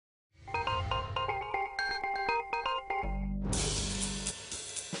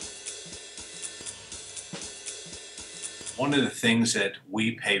One of the things that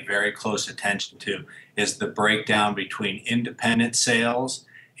we pay very close attention to is the breakdown between independent sales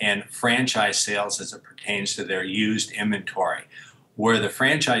and franchise sales as it pertains to their used inventory. Where the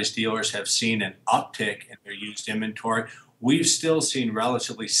franchise dealers have seen an uptick in their used inventory, we've still seen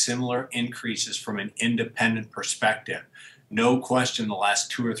relatively similar increases from an independent perspective. No question, the last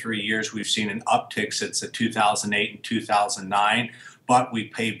 2 or 3 years, we've seen an uptick since the 2008 and 2009, but we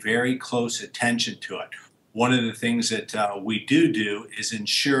pay very close attention to it. One of the things that we do is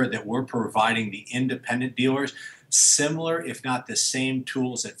ensure that we're providing the independent dealers similar, if not the same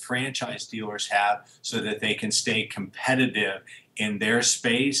tools that franchise dealers have so that they can stay competitive in their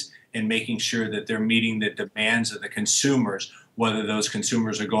space and making sure that they're meeting the demands of the consumers, whether those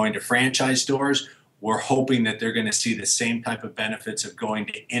consumers are going to franchise stores. We're hoping that they're going to see the same type of benefits of going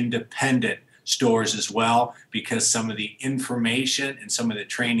to independent stores as well, because some of the information and some of the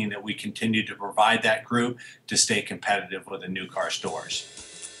training that we continue to provide that group to stay competitive with the new car stores.